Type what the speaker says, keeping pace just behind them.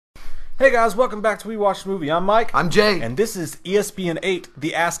Hey guys, welcome back to We Watch the Movie. I'm Mike. I'm Jay. And this is ESPN 8,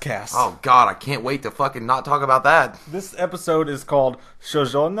 the Asscast. Oh god, I can't wait to fucking not talk about that. This episode is called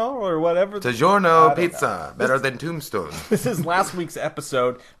Sojourn or whatever. Sojourn pizza, better than Tombstone. This is last week's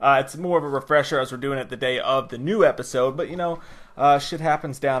episode. It's more of a refresher as we're doing it the day of the new episode. But you know, shit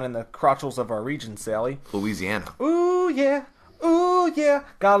happens down in the crotchels of our region, Sally. Louisiana. Ooh yeah. Ooh, yeah,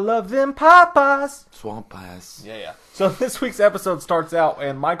 gotta love them Popeyes. Swamp ass. Yeah. So this week's episode starts out,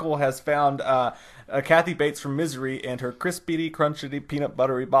 and Michael has found Kathy Bates from Misery and her crispy, crunchy, peanut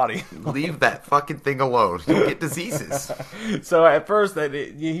buttery body. Leave that fucking thing alone. You'll get diseases. So at first,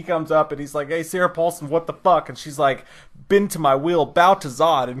 he comes up and he's like, hey, Sarah Paulson, what the fuck? And she's like, bend to my will, bow to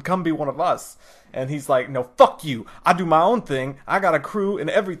Zod, and come be one of us. And he's like, no, fuck you. I do my own thing. I got a crew and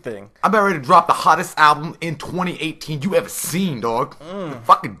everything. I'm about ready to drop the hottest album in 2018 you ever seen, dog.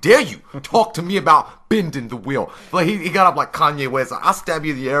 Fucking dare you talk to me about bending the wheel. Like he got up like Kanye West. Like, I'll stab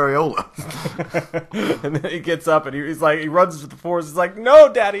you in the areola. And then he gets up and he's like, he runs to the forest. He's like,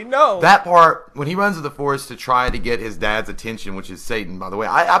 no, daddy, no. That part, when he runs to the forest to try to get his dad's attention, which is Satan, by the way,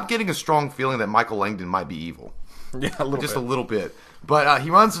 I'm getting a strong feeling that Michael Langdon might be evil. Yeah, a little bit. But he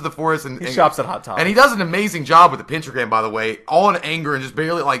runs to the forest and he shops at Hot Topic. And he does an amazing job with the pentagram, by the way, all in anger and just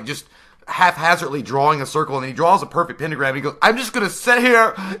barely, like, just haphazardly drawing a circle. And then he draws a perfect pentagram. He goes, I'm just going to sit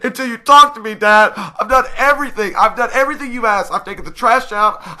here until you talk to me, Dad. I've done everything. I've done everything you asked. I've taken the trash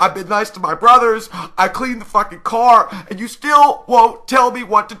out. I've been nice to my brothers. I cleaned the fucking car. And you still won't tell me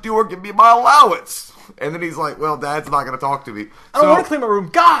what to do or give me my allowance. And then he's like, well, Dad's not going to talk to me. I don't want to clean my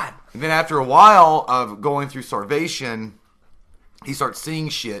room. God! And then after a while of going through starvation, he starts seeing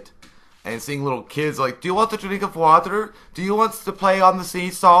shit and seeing little kids like, do you want to drink of water? Do you want to play on the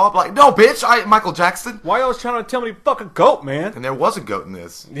seesaw? I'm like, no, bitch, Michael Jackson. Why are you always trying to tell me to fuck a goat, man? And there was a goat in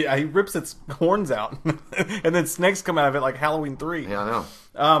this. Yeah, he rips its horns out. And then snakes come out of it like Halloween 3. Yeah, I know.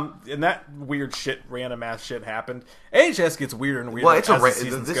 And that weird shit, random ass shit happened. AHS gets weirder and weirder. Well, it's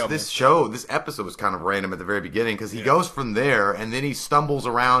this episode was kind of random at the very beginning because he goes from there and then he stumbles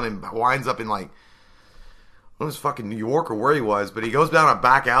around and winds up in like, it was fucking New York or where he was, but he goes down a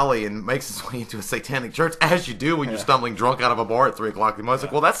back alley and makes his way into a satanic church, as you do when you're stumbling drunk out of a bar at 3 o'clock in the morning. I was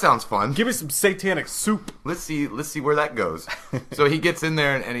like, well, that sounds fun. Give me some satanic soup. Let's see where that goes. So he gets in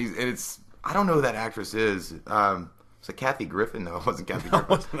there and it's I don't know who that actress is. Was it Kathy Griffin? No, it wasn't Kathy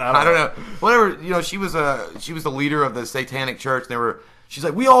Griffin. I don't know. Whatever. You know, she was the leader of the satanic church. And she's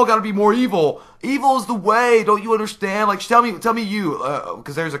like, we all got to be more evil. Evil is the way. Don't you understand? Like, tell me you,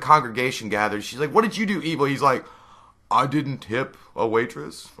 because there's a congregation gathered. She's like, what did you do evil? He's like, I didn't tip a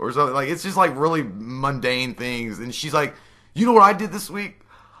waitress or something. Like, it's just like really mundane things. And she's like, you know what I did this week?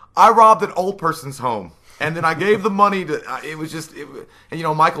 I robbed an old person's home. And then I gave the money to, and you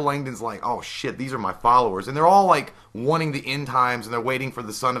know, Michael Langdon's like, oh shit, these are my followers. And they're all like wanting the end times and they're waiting for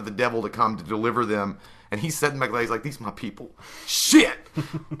the son of the devil to come to deliver them. And he's sitting back there, he's like, these are my people. Shit!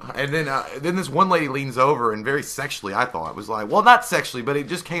 And then this one lady leans over and very sexually, I thought, was like, well, not sexually, but it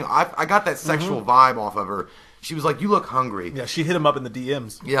just came, I got that sexual vibe off of her. She was like, you look hungry. Yeah, she hit him up in the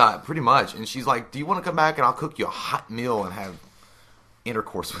DMs. Yeah, pretty much. And she's like, do you want to come back and I'll cook you a hot meal and have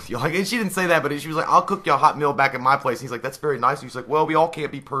intercourse with you? Like, and she didn't say that, but she was like, I'll cook you a hot meal back at my place. And he's like, that's very nice. And he's like, well, we all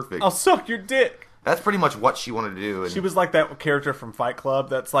can't be perfect. I'll suck your dick. That's pretty much what she wanted to do. And she was like that character from Fight Club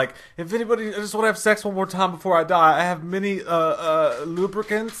that's like, if anybody, I just want to have sex one more time before I die. I have many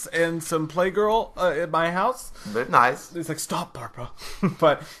lubricants and some Playgirl at my house. But nice. It's like, stop, Barbara.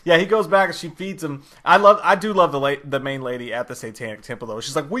 But yeah, he goes back and she feeds him. I do love the main lady at the Satanic Temple though.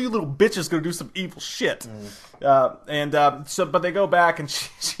 She's like, well, you little bitches gonna do some evil shit. But they go back and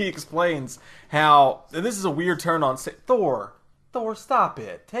she explains how, and this is a weird turn on Thor, stop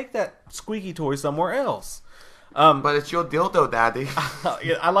it. Take that squeaky toy somewhere else. But it's your dildo, Daddy.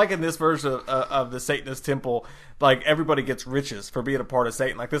 I like in this version of the Satanist temple, like, everybody gets riches for being a part of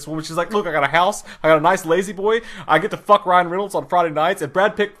Satan. Like this woman, she's like, look, I got a house, I got a nice lazy boy, I get to fuck Ryan Reynolds on Friday nights, and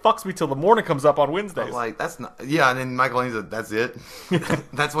Brad Pitt fucks me till the morning comes up on Wednesdays. I'm like, that's not, yeah, and then Michael Langdon said, that's it?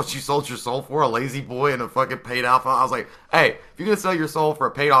 That's what you sold your soul for? A lazy boy and a fucking paid off house? I was like, hey, if you're going to sell your soul for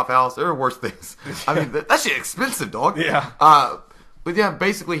a paid off house, there are worse things. I mean, that shit expensive, dog. Yeah. But yeah,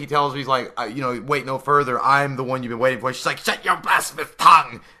 basically he tells her, he's like, wait no further. I'm the one you've been waiting for. She's like, shut your blasphemous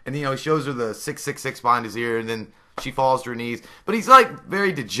tongue. And he shows her the 666 behind his ear, and then she falls to her knees. But he's like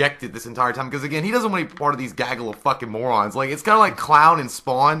very dejected this entire time because again, he doesn't want to be part of these gaggle of fucking morons. Like it's kind of like Clown and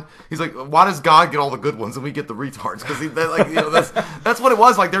Spawn. He's like, why does God get all the good ones and we get the retards? Because that's what it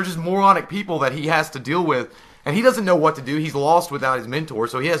was. Like they're just moronic people that he has to deal with. And he doesn't know what to do. He's lost without his mentor,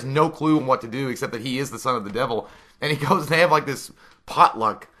 so he has no clue on what to do except that he is the son of the devil. And he goes, they have like this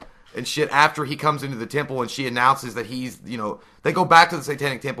potluck and shit after he comes into the temple and she announces that he's, they go back to the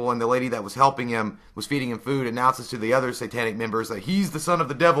satanic temple and the lady that was helping him, was feeding him food, announces to the other satanic members that he's the son of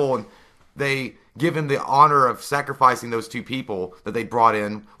the devil, and they give him the honor of sacrificing those two people that they brought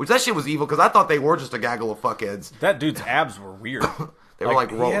in, which that shit was evil because I thought they were just a gaggle of fuckheads. That dude's abs were weird. They were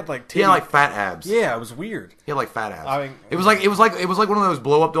like rolled. He had like fat abs. Yeah, it was weird. He had like fat abs. I mean, it was like one of those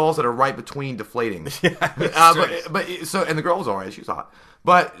blow up dolls that are right between deflating. Yeah, and the girl was alright. She was hot.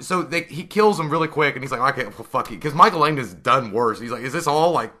 But so he kills him really quick, and he's like, okay, well, fuck it, because Michael Langdon's done worse. He's like, is this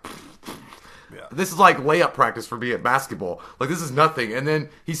all like? Yeah. This is like layup practice for me at basketball. Like, this is nothing. And then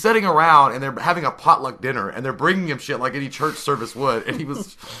he's sitting around, and they're having a potluck dinner, and they're bringing him shit like any church service would. And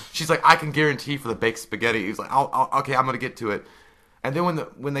she's like, I can guarantee for the baked spaghetti. He's like, okay, I'm gonna get to it. And then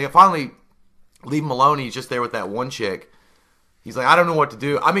when they finally leave him alone, he's just there with that one chick. He's like, I don't know what to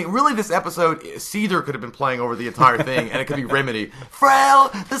do. I mean, really, this episode, Seether could have been playing over the entire thing, and it could be Remedy.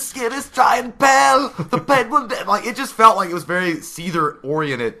 Frail, the skin is dry and pale, the bed will... Like, it just felt like it was very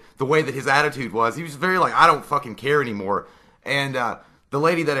Seether-oriented, the way that his attitude was. He was very like, I don't fucking care anymore. And the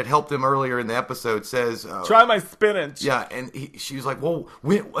lady that had helped him earlier in the episode says... try my spinach. Yeah, and she was like, well,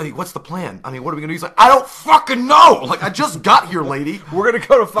 what's the plan? I mean, what are we going to do? He's like, I don't fucking know! Like, I just got here, lady. We're going to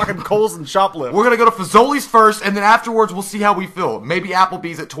go to fucking Kohl's and shoplift. We're going to go to Fazoli's first, and then afterwards we'll see how we feel. Maybe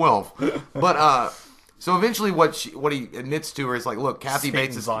Applebee's at 12. But, so eventually what he admits to her is like, look, Kathy Satan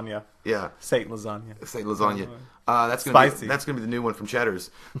Bates is... lasagna. Yeah. Satan lasagna. Satan lasagna. That's Spicy. That's gonna be the new one from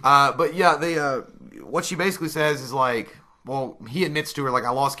Cheddar's. But yeah, what she basically says is like... Well, he admits to her, like, I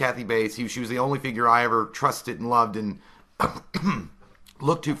lost Kathy Bates. She was the only figure I ever trusted and loved and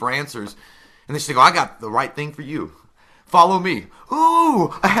looked to for answers. And then she's like, I got the right thing for you. Follow me.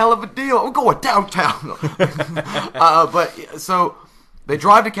 Ooh, a hell of a deal. We're going downtown. But so they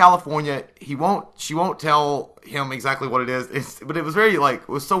drive to California. She won't tell him exactly what it is. But it was very, like, it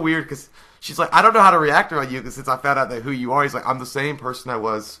was so weird because she's like, I don't know how to react on you because since I found out that who you are. He's like, I'm the same person I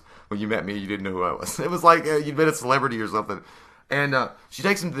was when you met me. You didn't know who I was. It was like you'd been a celebrity or something. And she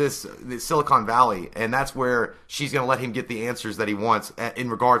takes him to this Silicon Valley, and that's where she's going to let him get the answers that he wants in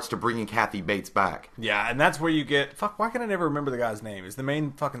regards to bringing Kathy Bates back. Yeah, and that's where you get... Fuck, why can I never remember the guy's name? He's the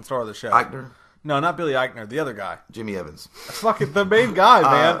main fucking star of the show. Eichner? No, not Billy Eichner. The other guy. Jimmy Evans. Fucking the main guy,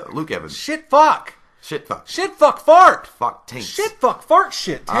 man. Luke Evans. Shit, fuck. Shit, fuck. Shit, fuck, fart. Fuck, taints. Shit, fuck, fart,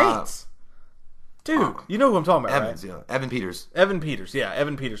 shit, taints. Dude, you know who I'm talking about, Evans, right? Yeah. Evan Peters. Evan Peters, yeah,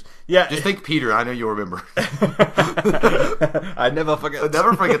 Evan Peters. Yeah. Just think Peter, I know you'll remember. I never forget. I'll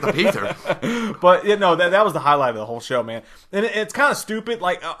never forget the Peter. But, you know, that was the highlight of the whole show, man. And it's kind of stupid.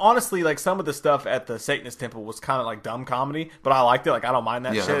 Like, honestly, like, some of the stuff at the Satanist Temple was kind of like dumb comedy, but I liked it. Like, I don't mind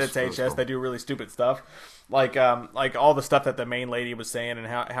that shit. It's AHS. Cool. They do really stupid stuff. Like all the stuff that the main lady was saying and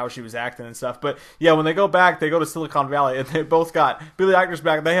how she was acting and stuff. But yeah, when they go back, they go to Silicon Valley and they both got Billy Eichner's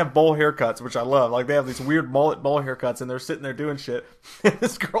back. They have bowl haircuts, which I love. Like they have these weird mullet bowl haircuts and they're sitting there doing shit. And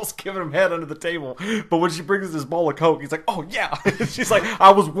this girl's giving him head under the table. But when she brings this bowl of Coke, he's like, "Oh yeah." She's like,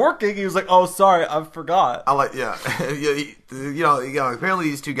 "I was working." He was like, "Oh sorry, I forgot." I like yeah. you know. Apparently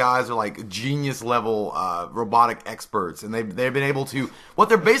these two guys are like genius level robotic experts, and they've been able to. What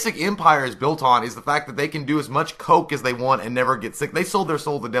their basic empire is built on is the fact that they can do as much coke as they want and never get sick. They sold their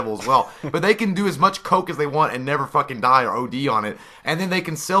soul to the devil as well, but they can do as much coke as they want and never fucking die or OD on it. And then they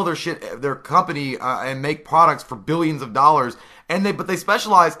can sell their shit, their company, and make products for billions of dollars. But they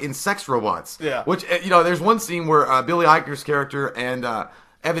specialize in sex robots. Yeah. Which there's one scene where Billy Eichner's character and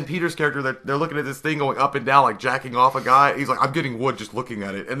Evan Peters' character, they're looking at this thing going up and down, like jacking off a guy. He's like, I'm getting wood just looking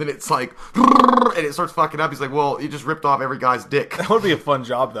at it. And then it's like, and it starts fucking up. He's like, well, you just ripped off every guy's dick. That would be a fun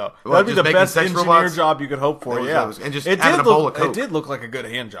job, though. That would be the best engineer job you could hope for, yeah. And just having a bowl of Coke. It did look like a good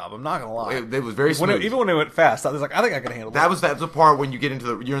hand job, I'm not going to lie. It was very smooth. Even when it went fast, I was like, I think I can handle that. That's the part when you get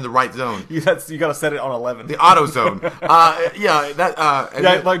into you're in the right zone. You got to set it on 11. The auto zone.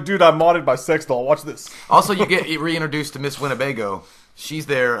 Like, dude, I'm modded by sex doll. Watch this. Also, you get reintroduced to Miss Winnebago. She's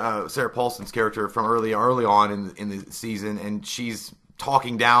there, Sarah Paulson's character from early on in the season, and she's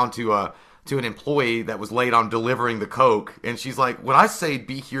talking down to an employee that was late on delivering the Coke, and she's like, when I say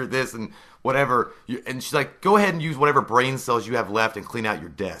be here this and whatever, and she's like, go ahead and use whatever brain cells you have left and clean out your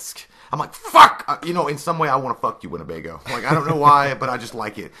desk. I'm like, fuck! In some way I want to fuck you, Winnebago. Like, I don't know why, but I just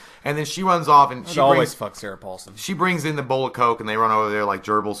like it. And then she runs off, and she always fuck Sarah Paulson. She brings in the bowl of Coke, and they run over there like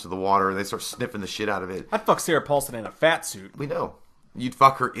gerbils to the water, and they start sniffing the shit out of it. I'd fuck Sarah Paulson in a fat suit. We know. You'd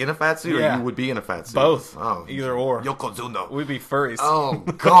fuck her in a fat suit, or you would be in a fat suit? Both. Oh, either or. Yokozuna. We'd be furries. Oh,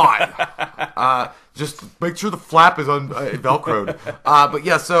 God. Just make sure the flap is velcroed. But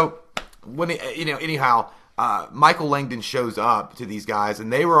yeah, so when anyhow, Michael Langdon shows up to these guys,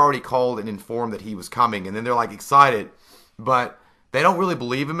 and they were already called and informed that he was coming, and then they're like excited, but they don't really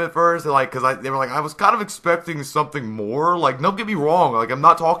believe him at first. They're like, because they were like, I was kind of expecting something more. Like, don't get me wrong. Like, I'm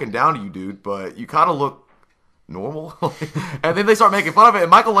not talking down to you, dude, but you kind of look normal. And then they start making fun of it, and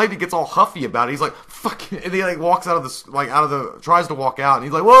Michael Langley gets all huffy about it. He's like, fuck it. And he like walks out of the, tries to walk out, and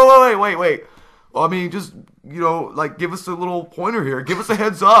he's like, whoa, wait. Well, I mean, just, like, give us a little pointer here. Give us a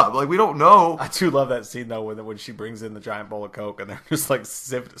heads up. Like, we don't know. I do love that scene, though, when she brings in the giant bowl of Coke, and they're just, like,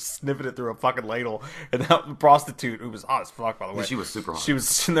 sniffing it through a fucking ladle. And that prostitute, who was hot as fuck, by the way. Yeah, she was super hot. She was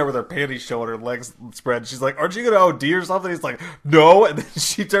sitting there with her panties showing, her legs spread. She's like, aren't you going to OD or something? He's like, no. And then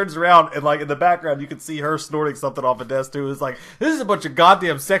she turns around, and, like, in the background, you can see her snorting something off a desk, too. It's like, this is a bunch of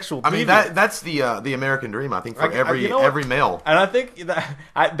goddamn sexual deviants. I mean, that's the American dream, I think, for every male. And I think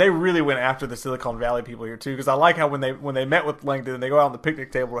that they really went after the Silicon Valley people here, too, because I like how when they met with Langdon and they go out on the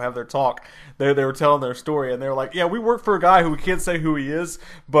picnic table to have their talk, they were telling their story, and they were like, yeah, we work for a guy who we can't say who he is,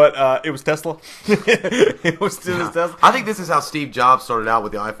 but it was Tesla. It was Tesla. I think this is how Steve Jobs started out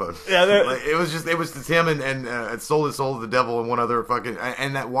with the iPhone. Yeah, like, it was just him and sold his soul to the devil and one other fucking,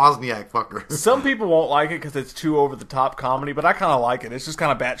 and that Wozniak fucker. Some people won't like it because it's too over the top comedy, but I kind of like it. It's just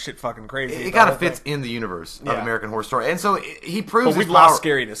kind of batshit fucking crazy. It kind of fits in the universe of American Horror Story, and so he proves. But we've lost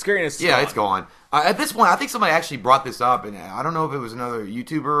scariness. Scariness. Yeah, it's gone. At this point, I think somebody actually brought this up, and I don't know if it was another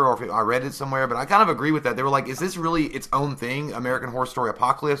YouTuber or if I read it somewhere, but I kind of agree with that. They were like, is this really its own thing, American Horror Story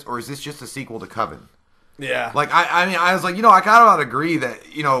Apocalypse, or is this just a sequel to Coven? Yeah. Like, I mean, I was like, I kind of agree that,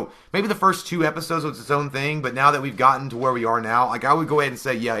 maybe the first 2 episodes was its own thing, but now that we've gotten to where we are now, like, I would go ahead and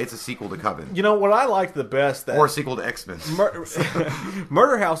say, yeah, it's a sequel to Coven. What I liked the best... Or a sequel to X-Men.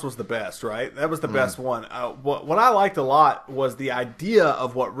 Murder House was the best, right? That was the best one. What I liked a lot was the idea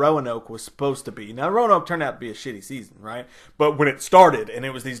of what Roanoke was supposed to be. Now, Roanoke turned out to be a shitty season, right? But when it started, and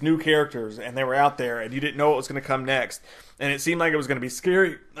it was these new characters, and they were out there, and you didn't know what was going to come next, and it seemed like it was going to be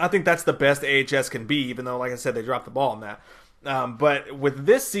scary, I think that's the best AHS can be, even though, like I said, they dropped the ball on that. But with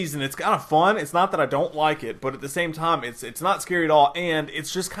this season, it's kind of fun. It's not that I don't like it, but at the same time, it's not scary at all, and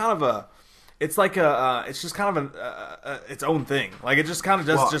it's just kind of it's just kind of its own thing. Like, it just kind of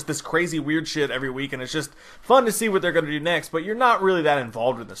does just this crazy weird shit every week, and it's just fun to see what they're going to do next, but you're not really that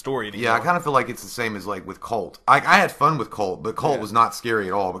involved in the story anymore. Yeah, I kind of feel like it's the same as, like, with Cult. I had fun with Cult, but Cult was not scary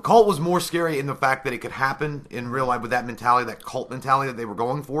at all. But Cult was more scary in the fact that it could happen in real life with that mentality, that cult mentality that they were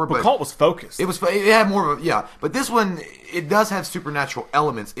going for. But Cult was focused. It had more of a, but this one, it does have supernatural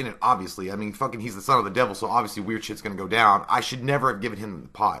elements in it, obviously. I mean, fucking he's the son of the devil, so obviously weird shit's going to go down. I should never have given him the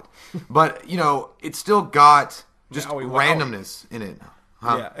pot. But, it's still got just randomness in it.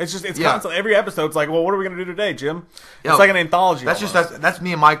 Huh? Yeah, it's constant. Every episode's like, well, what are we going to do today, Jim? It's like an anthology. That's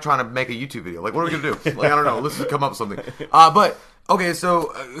me and Mike trying to make a YouTube video. Like, what are we going to do? Like, I don't know. Let's just come up with something. But, okay,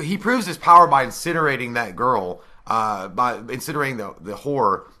 so he proves his power by incinerating that girl, by incinerating the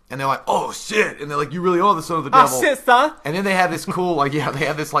whore. And they're like, oh, shit. And they're like, you really are the son of the devil. Oh, shit, son. And then they have this cool, they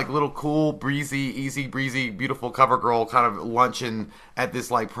have this, little cool, easy breezy, beautiful cover girl kind of luncheon at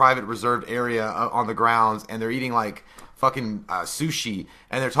this, private reserved area on the grounds. And they're eating, fucking sushi.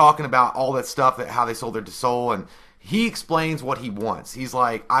 And they're talking about all that stuff, how they sold their soul. And he explains what he wants. He's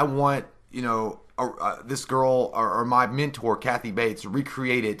like, I want, this girl or my mentor, Kathy Bates,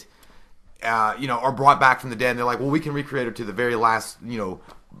 recreated, or brought back from the dead. And they're like, well, we can recreate her to the very last,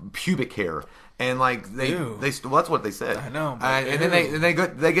 pubic hair, and that's what they said. I know, and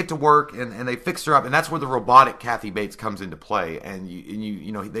then they get to work and they fix her up, and that's where the robotic Kathy Bates comes into play. And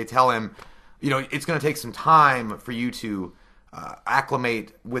they tell him, it's going to take some time for you to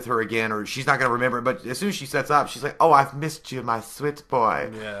acclimate with her again, or she's not going to remember it. But as soon as she sets up, she's like, "Oh, I've missed you, my sweet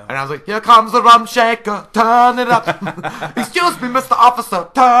boy." Yeah. And I was like, "Here comes the rum shaker, turn it up." "Excuse me, Mr. Officer,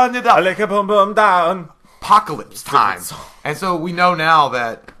 turn it up." I like a boom boom down. Apocalypse time. And so we know now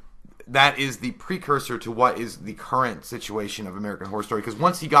that is the precursor to what is the current situation of American Horror Story. Because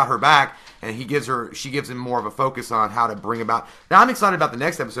once he got her back, and she gives him more of a focus on how to bring about. Now I'm excited about the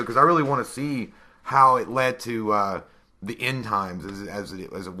next episode because I really want to see how it led to the end times, as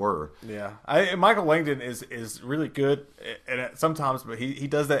it were. Yeah, Michael Langdon is really good, and sometimes, but he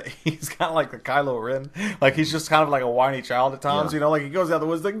does that. He's kind of like the Kylo Ren, like he's just kind of like a whiny child at times. Yeah. Like he goes out the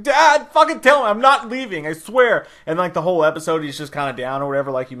woods like, "Dad, fucking tell him I'm not leaving, I swear." And like the whole episode, he's just kind of down or whatever,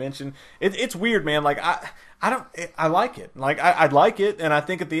 like you mentioned. It's weird, man. Like I like it. Like I like it, and I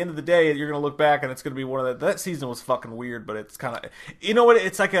think at the end of the day, you're gonna look back and it's gonna be one of that season was fucking weird, but it's kind of what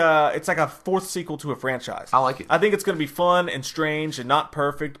it's like a fourth sequel to a franchise. I like it. I think it's gonna be fun and strange and not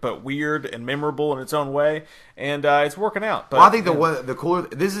perfect, but weird and memorable in its own way, and it's working out. But, well, I think the cooler.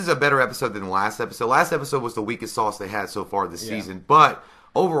 This is a better episode than the last episode. Last episode was the weakest sauce they had so far this season, but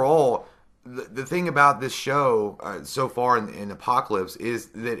overall, the thing about this show so far in Apocalypse is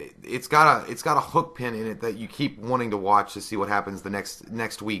that it's got a hook pin in it that you keep wanting to watch to see what happens the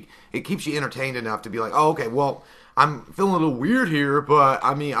next week. It keeps you entertained enough to be like, oh, okay, well, I'm feeling a little weird here, but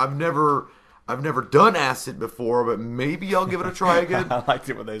I mean, I've never done acid before, but maybe I'll give it a try again. I liked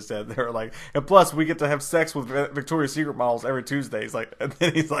it when they said, they were like, and plus we get to have sex with Victoria's Secret models every Tuesday. He's like, and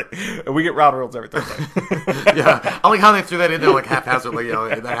then he's like, and we get Rod Reynolds every Thursday. Yeah, I like how they threw that in there like haphazardly.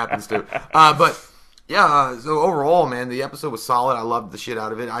 That happens too. But yeah, so overall, man, the episode was solid. I loved the shit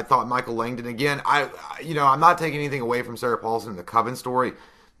out of it. I thought Michael Langdon again. I'm not taking anything away from Sarah Paulson and the Coven story.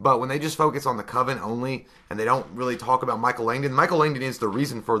 But when they just focus on the Coven only, and they don't really talk about Michael Langdon is the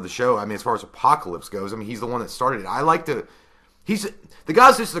reason for the show. I mean, as far as Apocalypse goes, I mean, he's the one that started it. The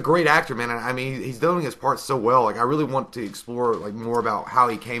guy's just a great actor, man. I mean, he's doing his part so well. Like, I really want to explore like more about how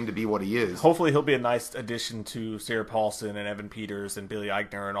he came to be what he is. Hopefully, he'll be a nice addition to Sarah Paulson and Evan Peters and Billy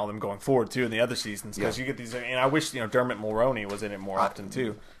Eichner and all them going forward too in the other seasons. Because you get these, and I wish Dermot Mulroney was in it more often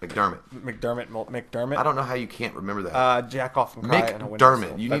too. McDermott. I don't know how you can't remember that. Jack off and cry.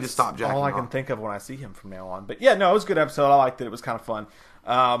 McDermott. You need to stop jacking all I can think of when I see him from now on. But yeah, no, it was a good episode. I liked it. It was kind of fun.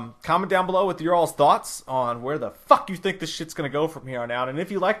 Comment down below with your all's thoughts on where the fuck you think this shit's gonna go from here on out, and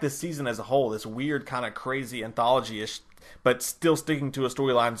if you like this season as a whole, this weird kind of crazy anthology-ish, but still sticking to a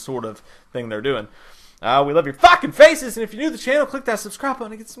storyline sort of thing they're doing. We love your fucking faces, and if you're new to the channel, click that subscribe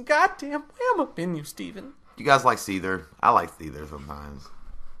button and get some goddamn wham up in you, Steven. You guys like Seether? I like Seether sometimes.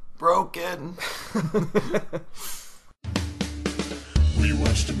 Broken. We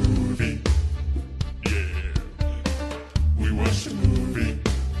watched a movie. We watched a movie.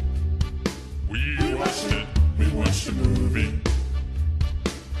 We watched it. We watched a movie.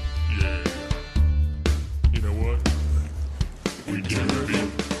 Yeah. You know what? We did a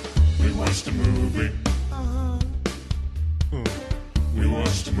review. We watched a movie. We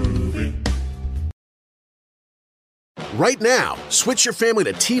watched a movie. Right now, switch your family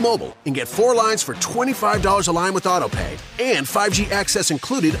to T-Mobile and get 4 lines for $25 a line with AutoPay and 5G access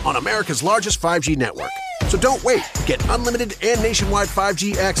included on America's largest 5G network. So don't wait. Get unlimited and nationwide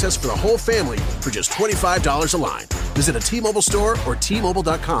 5G access for the whole family for just $25 a line. Visit a T-Mobile store or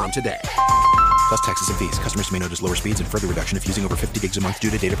T-Mobile.com today. Plus taxes and fees. Customers may notice lower speeds and further reduction if using over 50 gigs a month due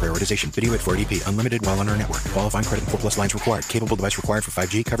to data prioritization. Video at 480p. Unlimited while on our network. Qualifying credit and 4+ lines required. Capable device required for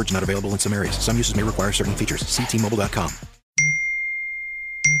 5G. Coverage not available in some areas. Some uses may require certain features. See T-Mobile.com.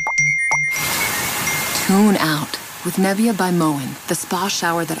 Tune out with Nebia by Moen, the spa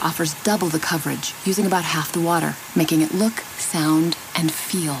shower that offers double the coverage using about half the water, making it look, sound, and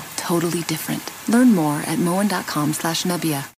feel totally different. Learn more at moen.com/Nebia.